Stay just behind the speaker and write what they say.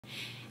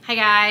Hi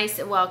guys,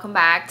 welcome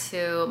back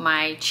to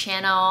my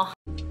channel.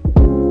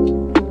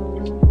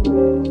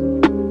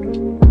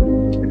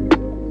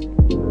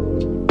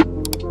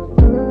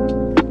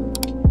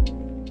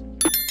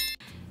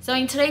 So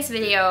in today's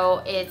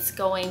video, it's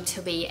going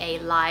to be a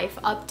live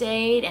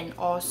update and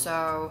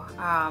also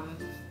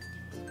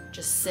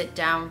just sit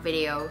down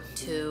video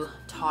to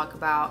talk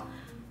about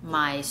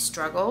my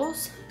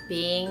struggles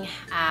being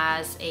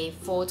as a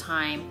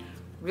full-time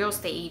real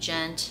estate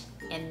agent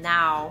and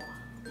now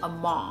a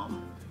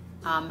mom.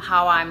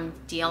 How I'm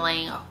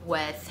dealing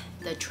with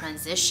the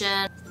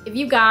transition. If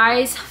you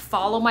guys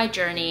follow my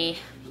journey,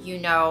 you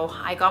know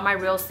I got my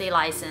real estate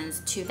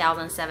license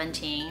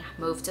 2017,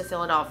 moved to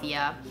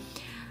Philadelphia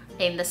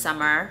in the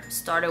summer,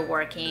 started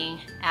working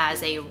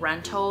as a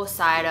rental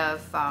side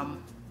of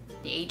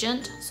the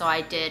agent. So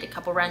I did a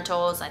couple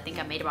rentals. I think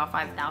I made about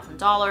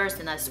 $5,000.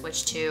 Then I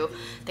switched to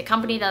the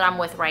company that I'm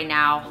with right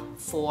now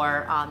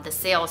for the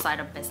sales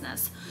side of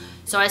business.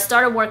 So I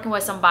started working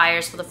with some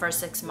buyers for the first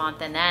 6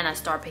 months, and then I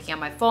started picking up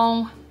my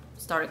phone,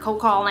 started cold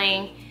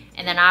calling,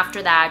 and then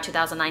after that,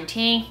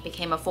 2019,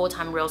 became a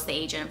full-time real estate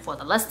agent for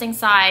the listing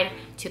side.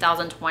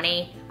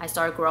 2020, I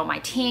started growing my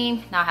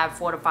team. Now I have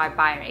 4 to 5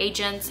 buyer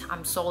agents.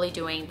 I'm solely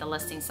doing the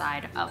listing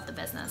side of the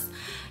business.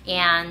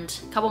 And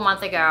a couple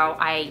months ago,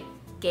 I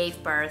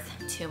gave birth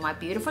to my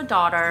beautiful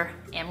daughter,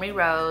 Emery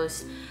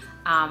Rose.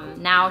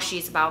 Now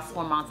she's about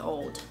 4 months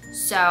old.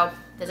 So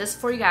this is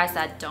for you guys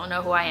that don't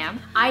know who I am.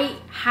 I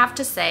have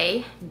to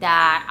say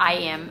that I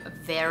am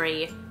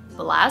very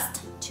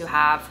blessed to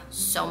have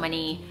so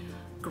many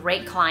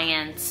great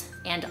clients,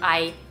 and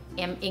I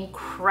am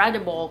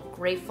incredibly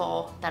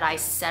grateful that I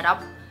set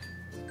up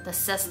the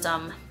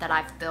system that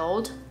I've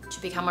built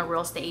to become a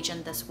real estate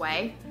agent this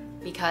way,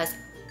 because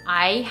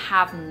I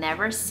have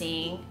never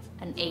seen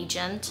an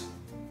agent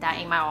that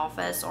in my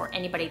office or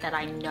anybody that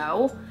I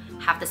know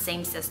have the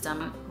same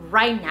system.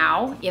 Right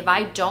now, if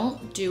I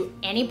don't do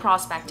any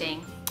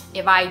prospecting,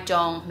 if I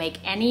don't make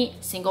any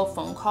single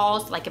phone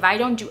calls, like if I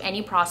don't do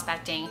any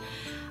prospecting,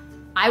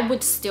 I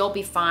would still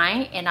be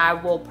fine, and I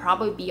will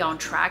probably be on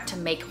track to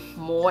make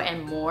more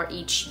and more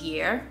each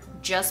year,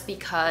 just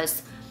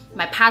because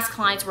my past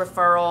clients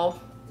referral,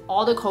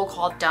 all the cold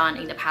calls done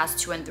in the past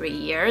 2 and 3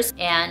 years,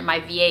 and my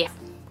VA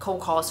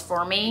cold calls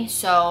for me.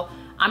 So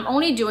I'm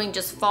only doing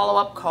just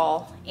follow-up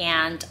call,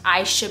 and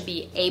I should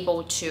be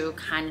able to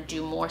kind of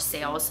do more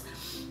sales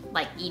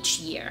like each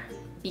year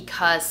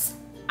because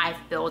I've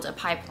built a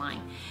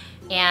pipeline.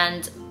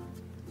 And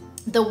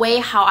the way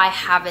how I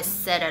have it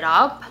set it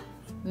up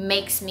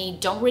makes me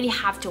don't really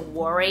have to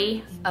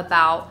worry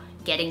about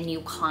getting new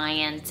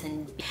clients.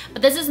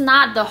 But this is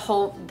not the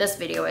whole this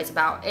video is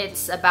about.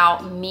 It's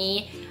about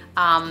me.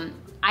 I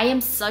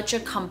am such a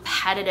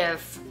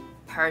competitive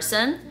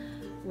person.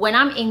 When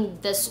I'm in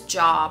this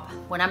job,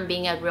 when I'm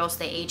being a real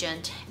estate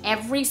agent,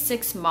 every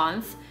 6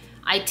 months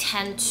I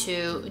tend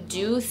to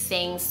do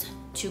things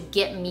to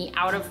get me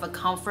out of a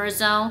comfort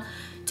zone,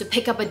 to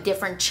pick up a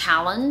different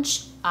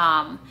challenge.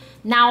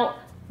 Now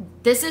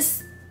this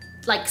is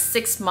like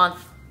 6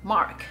 month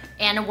mark,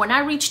 and when I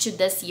reach to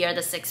this year,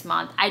 the 6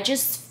 month, I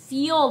just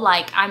feel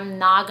like I'm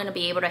not gonna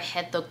be able to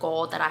hit the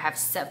goal that I have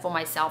set for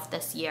myself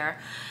this year.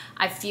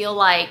 I feel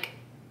like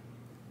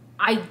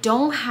I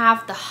don't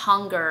have the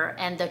hunger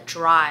and the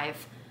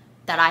drive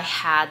that I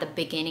had the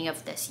beginning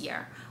of this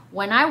year.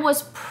 When I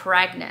was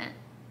pregnant,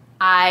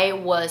 I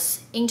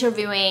was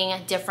interviewing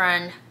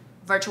different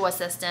virtual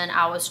assistants.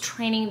 I was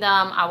training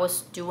them. I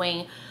was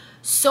doing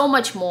so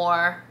much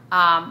more.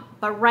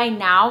 But right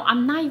now,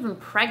 I'm not even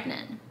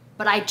pregnant,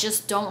 but I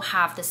just don't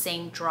have the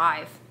same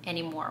drive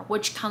anymore,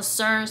 which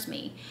concerns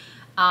me.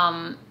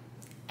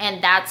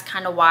 And that's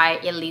kind of why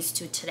it leads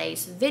to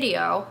today's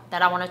video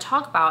that I want to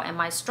talk about. And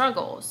my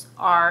struggles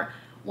are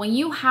when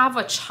you have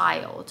a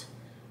child,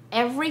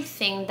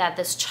 everything that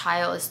this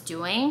child is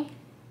doing,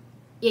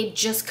 it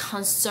just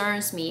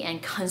concerns me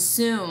and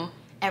consume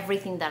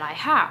everything that I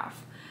have.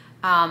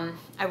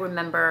 I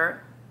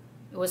remember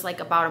it was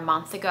like about a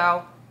month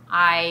ago,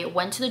 I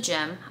went to the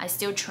gym. I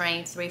still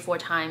train 3-4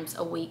 times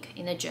a week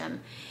in the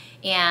gym.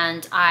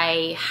 And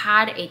I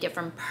had a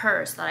different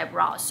purse that I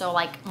brought. So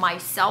like my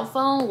cell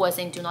phone was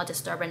in do not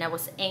disturb and it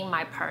was in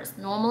my purse.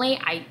 Normally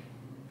I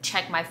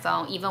check my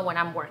phone even when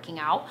I'm working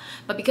out,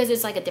 but because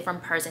it's like a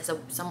different purse, it's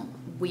some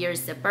weird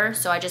zipper.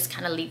 So I just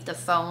kind of leave the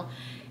phone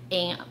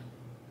in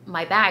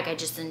my bag. I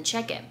just didn't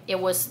check it. It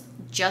was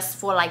just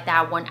for like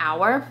that 1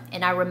 hour.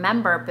 And I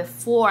remember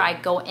before I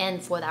go in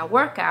for that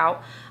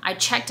workout, I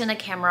checked in the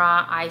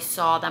camera. I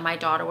saw that my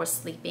daughter was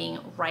sleeping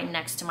right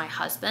next to my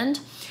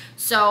husband.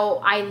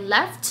 So I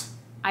left,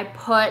 I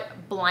put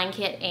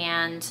blanket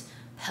and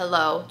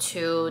pillow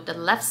to the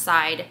left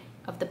side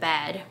of the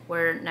bed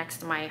where next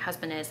to my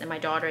husband is, and my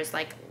daughter is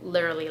like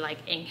literally like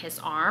in his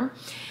arm.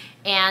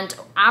 And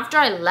after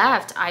I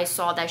left, I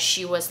saw that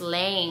she was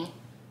laying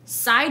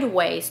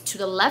sideways to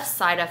the left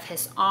side of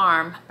his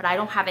arm, but I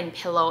don't have any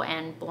pillow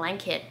and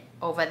blanket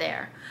over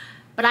there.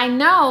 But I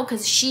know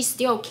because she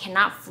still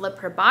cannot flip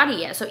her body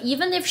yet. So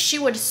even if she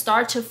would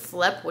start to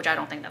flip, which I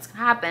don't think that's gonna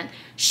happen,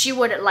 she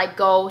would like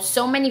go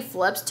so many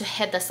flips to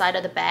hit the side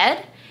of the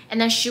bed. And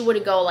then she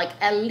would go like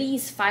at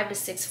least 5 to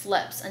 6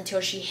 flips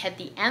until she hit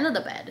the end of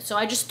the bed. So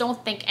I just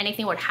don't think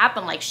anything would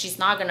happen. Like she's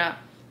not gonna,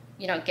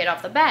 you know, get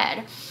off the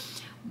bed.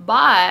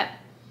 But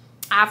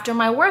after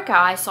my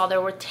workout, I saw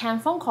there were 10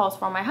 phone calls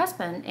from my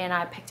husband, and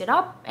I picked it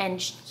up,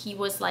 and he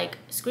was like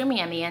screaming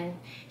at me, and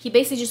he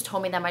basically just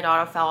told me that my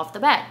daughter fell off the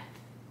bed.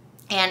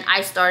 And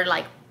I started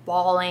like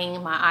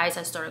bawling my eyes,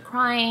 I started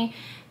crying,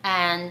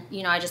 and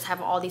you know, I just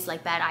have all these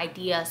like bad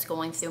ideas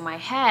going through my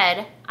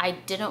head. I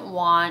didn't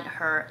want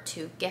her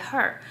to get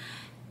hurt.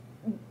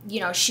 You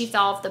know, she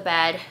fell off the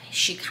bed,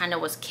 she kind of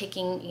was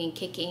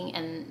kicking,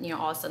 and you know,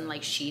 all of a sudden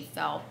like she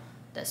fell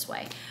this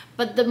way.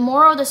 But the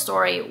moral of the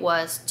story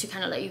was to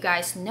kind of let you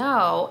guys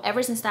know,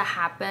 ever since that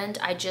happened,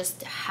 I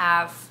just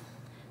have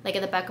like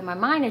at the back of my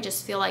mind, I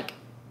just feel like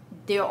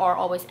there are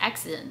always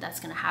accidents that's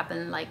gonna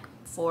happen like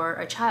for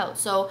a child.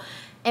 So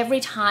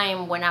every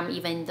time when I'm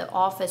even in the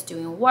office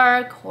doing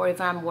work, or if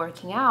I'm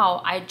working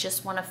out, I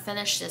just want to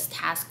finish this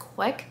task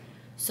quick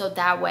so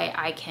that way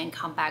I can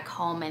come back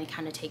home and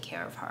kind of take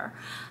care of her.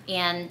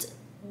 And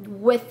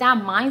with that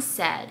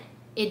mindset,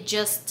 it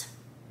just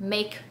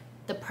make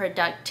the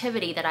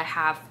productivity that I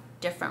have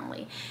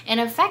differently, and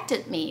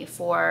affected me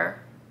for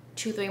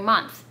 2-3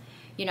 months.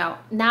 You know,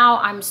 now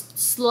I'm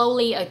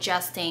slowly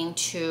adjusting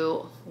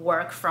to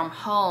work from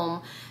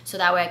home so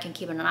that way I can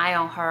keep an eye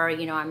on her.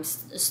 You know, I'm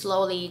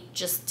slowly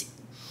just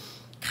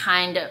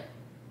kind of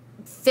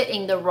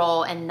fitting the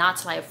role and not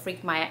to like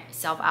freak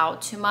myself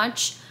out too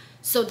much.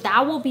 So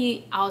that will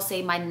be, I'll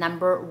say, my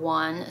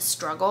 #1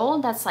 struggle.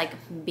 That's like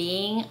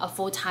being a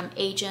full-time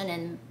agent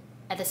and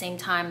at the same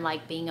time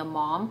like being a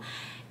mom.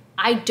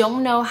 I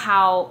don't know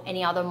how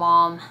any other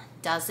mom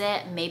does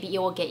it. Maybe it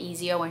will get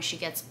easier when she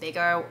gets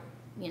bigger.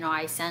 You know,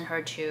 I send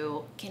her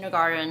to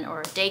kindergarten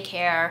or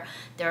daycare.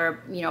 There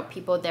are, you know,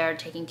 people there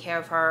taking care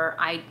of her.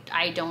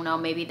 I don't know,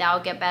 maybe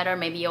that'll get better,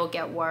 maybe it'll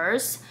get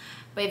worse.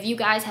 But if you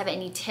guys have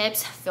any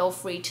tips, feel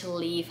free to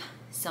leave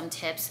some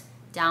tips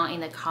down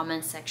in the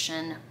comment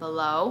section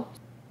below.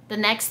 The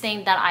next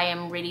thing that I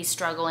am really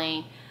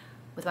struggling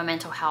with my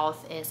mental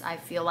health is I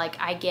feel like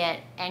I get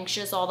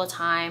anxious all the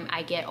time.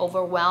 I get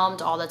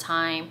overwhelmed all the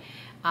time.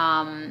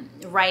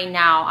 Right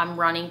now I'm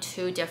running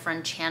 2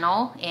 different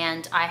channels,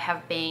 and I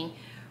have been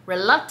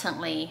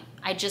reluctantly,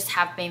 I just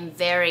have been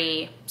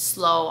very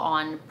slow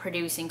on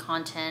producing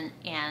content,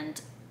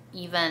 and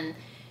even,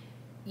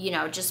 you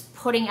know, just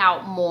putting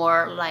out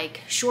more like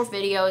short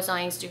videos on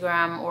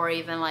Instagram, or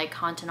even like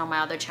content on my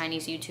other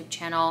Chinese YouTube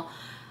channel.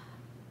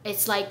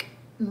 It's like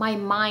my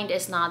mind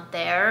is not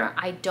there.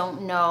 I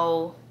don't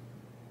know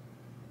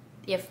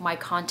if my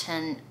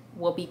content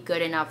will be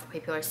good enough for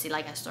people to see.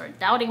 Like I started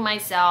doubting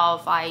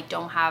myself. I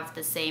don't have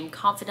the same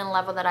confidence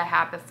level that I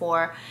had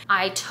before.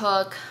 I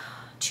took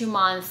 2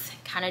 months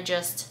kind of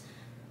just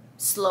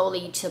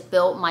slowly to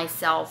build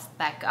myself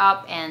back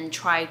up and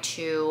try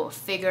to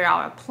figure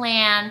out a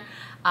plan.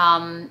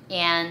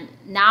 And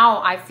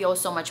now I feel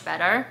so much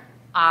better.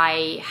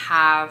 I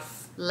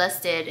have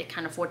listed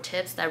kind of 4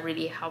 tips that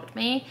really helped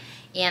me.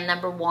 And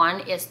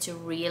 #1 is to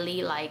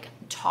really like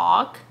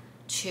talk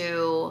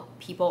to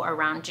people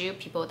around you,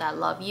 people that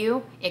love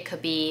you. It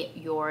could be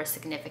your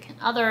significant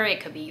other, it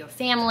could be your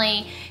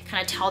family.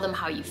 Kind of tell them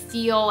how you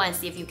feel and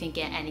see if you can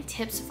get any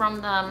tips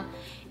from them.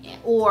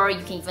 Or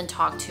you can even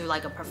talk to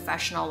like a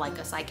professional, like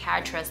a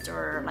psychiatrist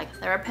or like a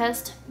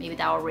therapist. Maybe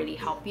that will really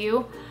help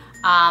you.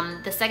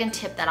 The second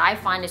tip that I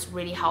find is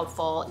really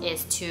helpful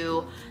is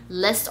to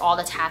list all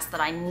the tasks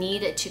that I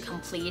needed to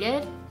complete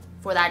it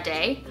for that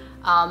day.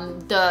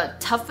 The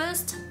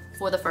toughest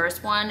for the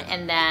first one,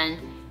 and then,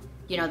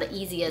 you know, the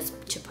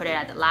easiest to put it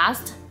at the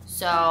last.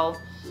 So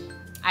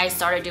I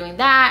started doing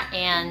that,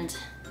 and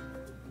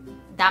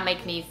that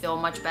made me feel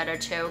much better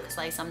too, because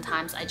like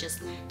sometimes I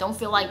just don't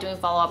feel like doing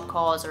follow-up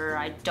calls, or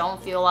I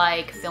don't feel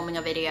like filming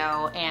a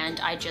video, and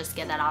I just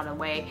get that out of the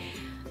way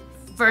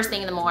first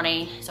thing in the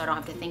morning so I don't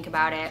have to think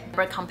about it.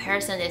 But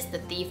comparison is the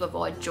thief of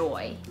all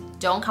joy.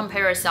 Don't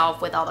compare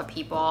yourself with other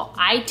people.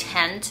 I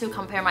tend to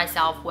compare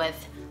myself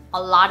with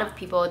a lot of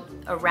people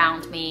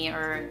around me,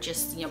 or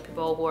just, you know,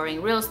 people who are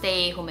in real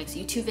estate, who makes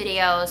YouTube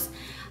videos.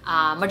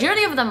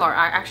 Majority of them are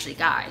actually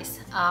guys.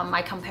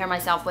 I compare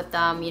myself with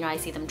them. You know, I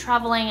see them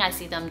traveling, I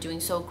see them doing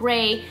so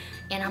great,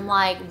 and I'm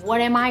like,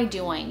 what am I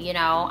doing? You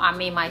know,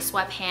 I'm in my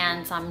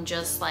sweatpants, I'm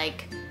just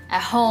like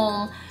at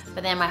home.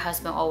 But then my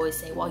husband always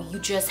say, well, you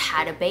just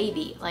had a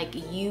baby, like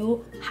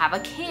you have a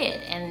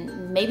kid,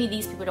 and maybe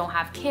these people don't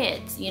have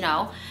kids, you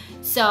know?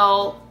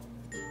 So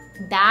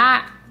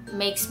that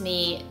makes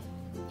me,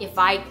 if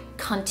I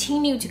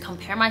continue to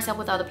compare myself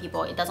with other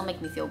people, it doesn't make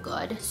me feel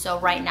good. So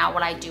right now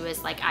what I do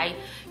is like I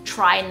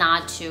try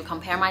not to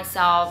compare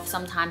myself.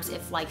 Sometimes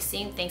if like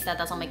seeing things that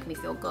doesn't make me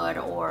feel good,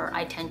 or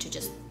I tend to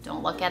just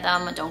don't look at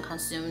them, don't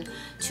consume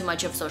too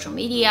much of social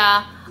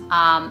media,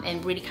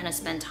 and really kind of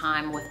spend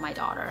time with my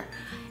daughter.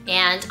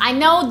 And I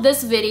know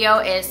this video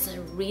is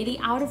really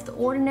out of the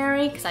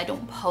ordinary because I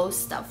don't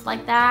post stuff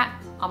like that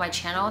on my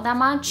channel that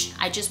much.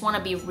 I just want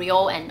to be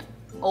real and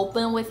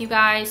open with you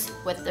guys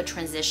with the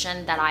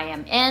transition that I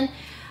am in.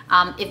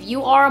 If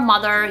you are a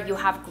mother, you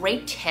have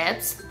great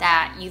tips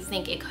that you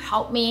think it could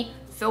help me,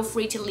 feel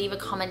free to leave a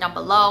comment down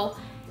below.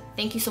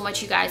 Thank you so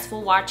much, you guys,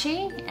 for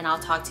watching, and I'll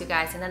talk to you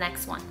guys in the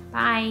next one.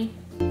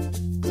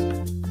 Bye.